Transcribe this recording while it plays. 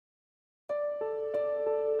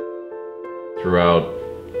throughout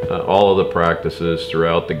all of the practices,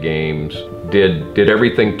 throughout the games. Did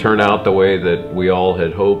everything turn out the way that we all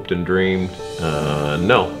had hoped and dreamed?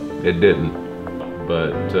 No, it didn't.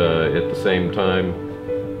 But at the same time,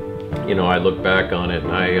 you know, I look back on it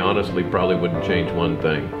and I honestly probably wouldn't change one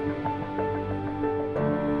thing.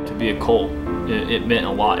 To be a Colt, it meant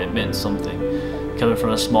a lot, it meant something. Coming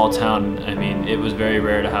from a small town, I mean, it was very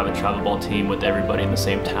rare to have a travel ball team with everybody in the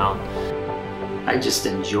same town. I just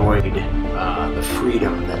enjoyed the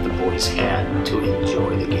freedom that the boys had to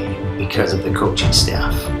enjoy the game because of the coaching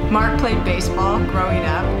staff. Mark played baseball growing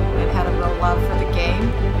up and had a real love for the game,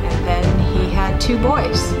 and then he had two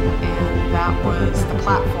boys, and that was the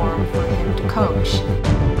platform for him to coach.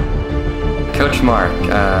 Coach Mark,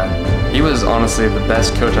 he was honestly the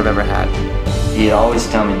best coach I've ever had. He'd always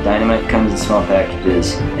tell me dynamite comes in small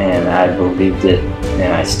packages, and I believed it,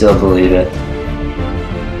 and I still believe it.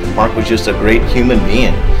 Mark was just a great human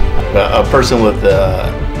being, a person with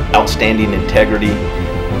outstanding integrity.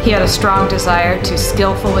 He had a strong desire to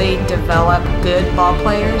skillfully develop good ball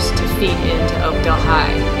players to feed into Oakdale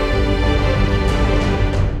High.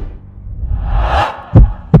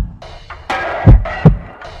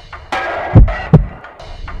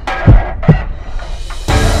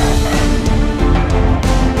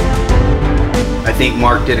 I think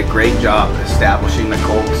Mark did a great job establishing the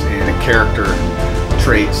Colts, and the character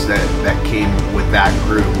traits that came with that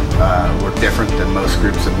group were different than most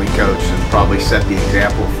groups that we coached, and probably set the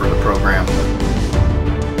example for the program.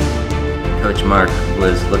 Coach Mark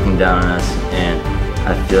was looking down on us, and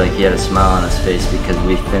I feel like he had a smile on his face because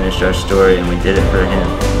we finished our story and we did it for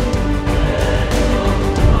him.